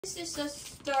This is the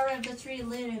story of the three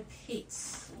little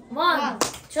pigs. 1,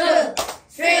 2,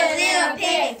 3 little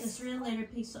pigs. The three little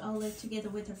pigs all lived together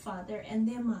with their father and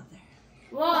their mother.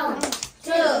 1, 2,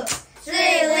 3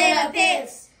 little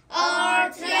pigs. All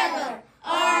together.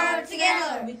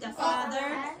 With the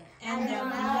father and their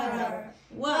mother.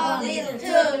 1 little, 2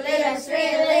 little,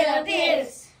 3 little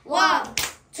pigs. 1,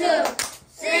 2,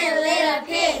 3 little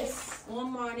pigs.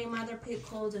 One morning, Mother Pig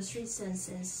called the three sons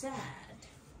and said,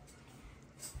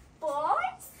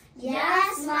 Boys,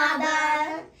 Yes,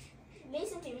 mother.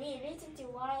 listen to me, listen to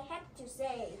what I have to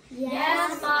say.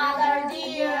 Yes, mother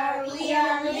dear, we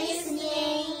are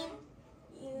listening.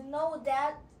 You know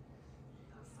that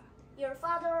your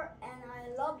father and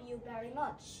I love you very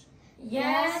much.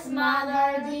 Yes,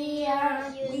 mother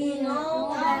dear, we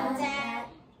know that.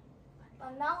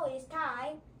 But now it's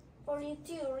time for you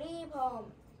to leave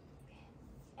home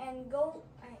and go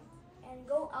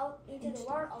out into the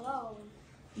world alone.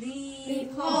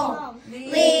 Leave home.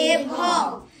 Leave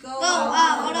home. Go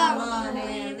out alone alone.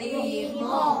 and Leave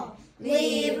home.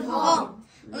 Leave home.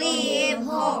 Leave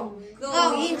home.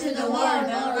 Go into the world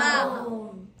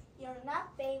alone. You're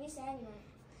not babies anymore.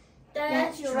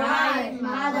 That's right,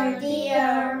 mother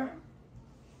dear.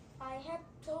 I have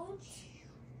told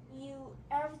you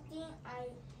everything I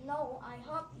know. I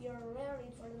hope you're ready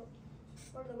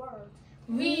for the world.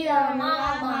 We are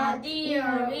mama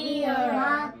dear, we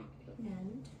are.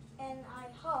 And I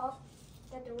hope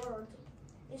that the world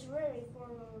is ready for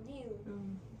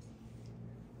you.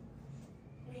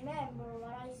 Remember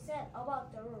what I said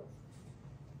about the roof.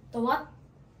 The what?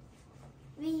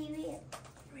 We will.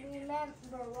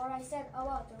 Remember what I said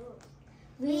about the roof.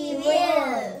 We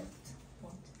will.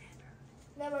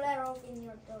 Never let off in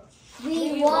your door.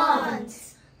 We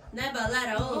want. Never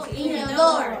let a wolf In in the the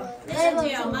door. door. Listen to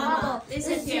your mama.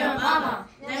 Listen to your mama.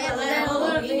 Never let a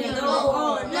wolf in your door.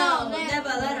 Oh no, never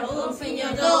let a wolf in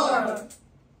your door.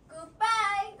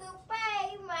 Goodbye,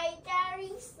 goodbye, my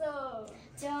darling soul.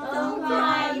 Don't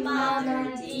cry,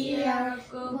 mother dear.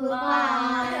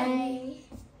 Goodbye.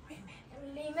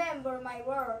 Remember my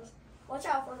words. Watch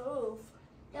out for the roof.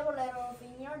 Never let off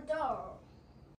in your door.